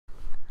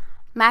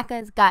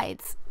Macca's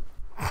Guides.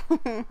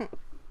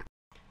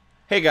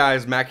 Hey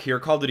guys, Mac here,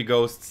 Call of Duty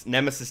Ghosts,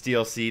 Nemesis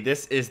DLC.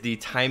 This is the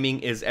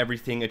Timing is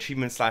Everything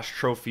achievement /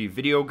 trophy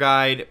video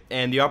guide,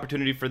 and the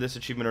opportunity for this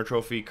achievement or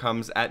trophy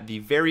comes at the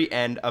very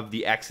end of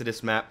the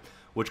Exodus map,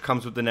 which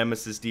comes with the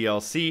Nemesis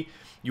DLC.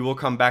 You will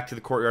come back to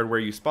the courtyard where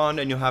you spawned,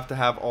 and you'll have to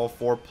have all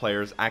 4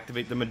 players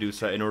activate the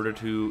Medusa in order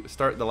to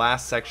start the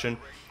last section,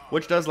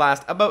 which does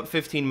last about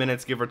 15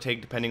 minutes, give or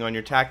take, depending on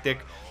your tactic.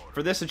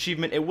 For this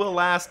achievement, it will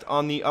last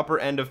on the upper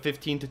end of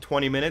 15 to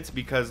 20 minutes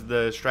because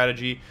the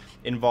strategy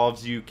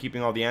involves you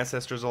keeping all the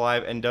ancestors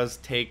alive and does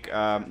take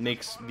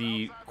makes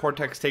the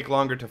Cortex take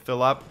longer to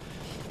fill up.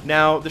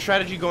 Now, the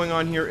strategy going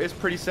on here is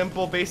pretty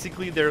simple.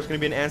 Basically, there's going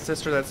to be an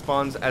ancestor that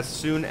spawns as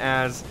soon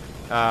as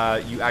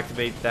you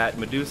activate that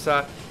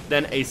Medusa.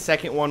 Then a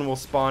second one will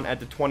spawn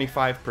at the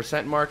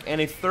 25% mark, and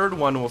a third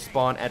one will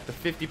spawn at the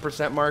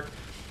 50% mark.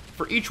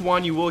 For each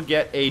one, you will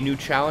get a new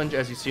challenge,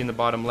 as you see in the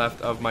bottom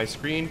left of my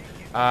screen.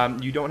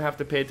 You don't have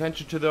to pay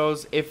attention to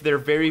those. If they're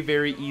very,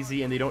 very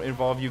easy and they don't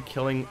involve you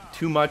killing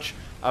too much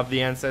of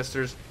the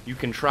ancestors, you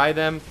can try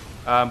them,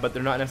 but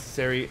they're not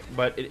necessary.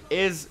 But it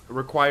is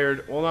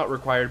required, well, not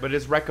required, but it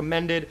is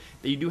recommended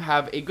that you do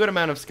have a good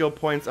amount of skill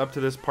points up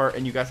to this part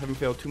and you guys haven't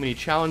failed too many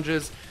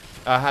challenges.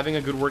 Having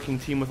a good working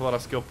team with a lot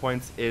of skill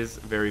points is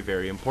very,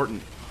 very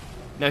important.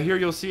 Now here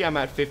you'll see I'm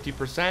at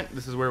 50%.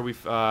 This is where we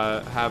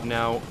have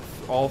now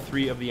all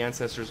 3 of the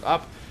ancestors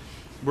up.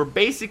 We're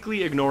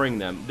basically ignoring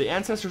them. The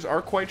ancestors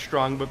are quite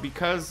strong, but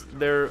because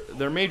their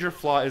major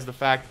flaw is the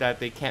fact that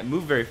they can't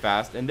move very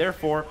fast, and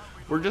therefore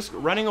we're just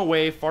running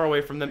away, far away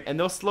from them, and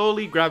they'll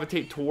slowly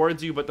gravitate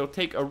towards you, but they'll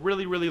take a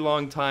really, really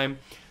long time.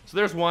 So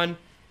there's 1,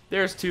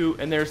 there's 2,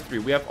 and there's 3.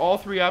 We have all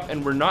 3 up,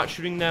 and we're not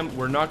shooting them.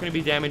 We're not going to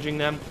be damaging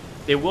them.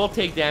 They will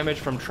take damage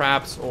from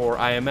traps or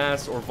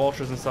IMS or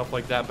vultures and stuff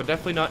like that, but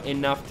definitely not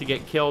enough to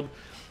get killed.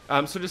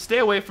 So just stay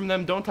away from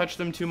them. Don't touch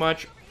them too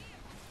much,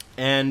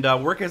 and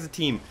work as a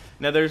team.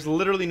 Now, there's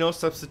literally no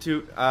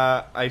substitute.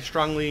 I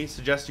strongly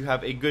suggest you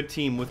have a good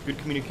team with good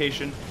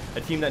communication,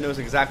 a team that knows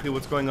exactly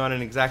what's going on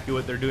and exactly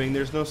what they're doing.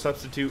 There's no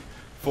substitute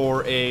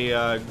for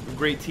a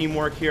great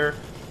teamwork here.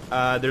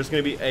 There's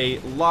going to be a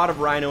lot of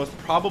rhinos,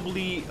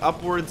 probably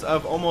upwards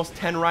of almost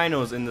 10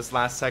 rhinos in this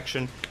last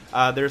section.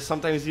 There's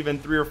sometimes even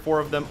 3 or 4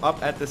 of them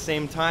up at the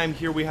same time.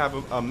 Here we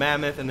have a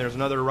mammoth, and there's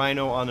another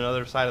rhino on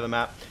another side of the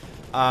map.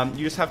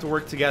 You just have to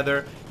work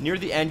together. Near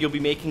the end, you'll be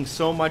making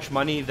so much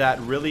money that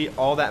really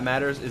all that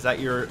matters is that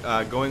you're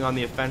going on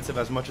the offensive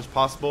as much as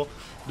possible.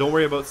 Don't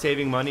worry about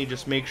saving money.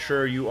 Just make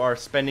sure you are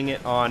spending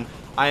it on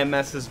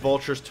IMSs,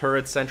 vultures,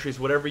 turrets, sentries,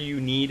 whatever you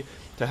need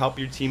to help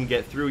your team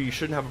get through. You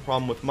shouldn't have a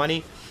problem with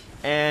money.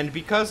 And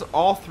because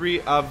all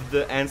 3 of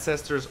the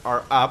ancestors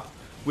are up,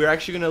 we're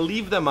actually going to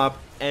leave them up,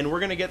 and we're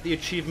going to get the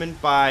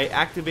achievement by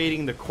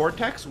activating the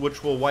Cortex,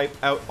 which will wipe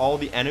out all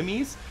the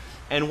enemies.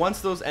 And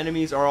once those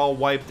enemies are all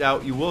wiped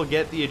out, you will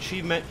get the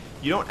achievement.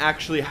 You don't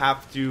actually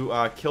have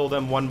to kill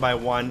them one by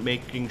one,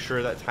 making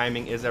sure that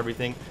timing is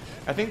everything.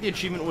 I think the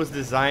achievement was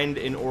designed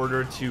in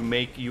order to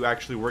make you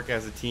actually work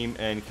as a team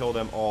and kill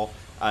them all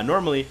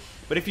normally.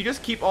 But if you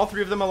just keep all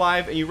 3 of them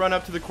alive and you run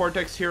up to the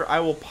Cortex here, I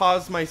will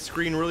pause my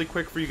screen really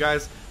quick for you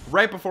guys.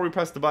 Right before we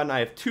press the button, I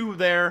have 2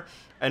 there,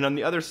 and on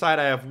the other side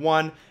I have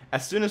 1.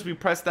 As soon as we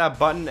press that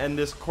button and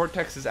this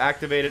Cortex is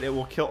activated, it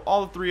will kill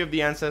all 3 of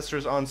the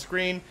ancestors on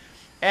screen.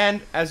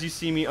 And as you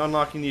see me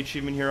unlocking the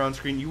achievement here on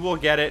screen, you will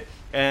get it,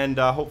 and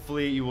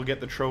hopefully you will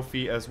get the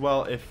trophy as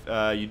well if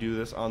you do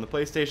this on the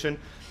PlayStation.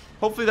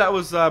 Hopefully that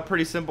was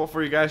pretty simple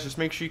for you guys. Just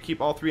make sure you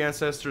keep all 3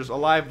 ancestors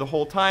alive the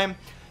whole time.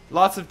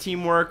 Lots of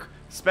teamwork,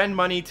 spend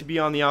money to be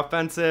on the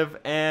offensive,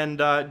 and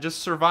just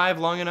survive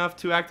long enough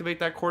to activate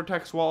that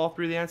Cortex while all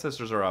 3 of the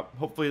ancestors are up.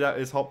 Hopefully that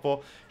is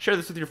helpful. Share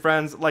this with your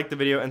friends, like the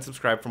video, and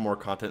subscribe for more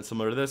content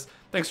similar to this.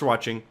 Thanks for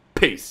watching.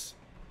 Peace.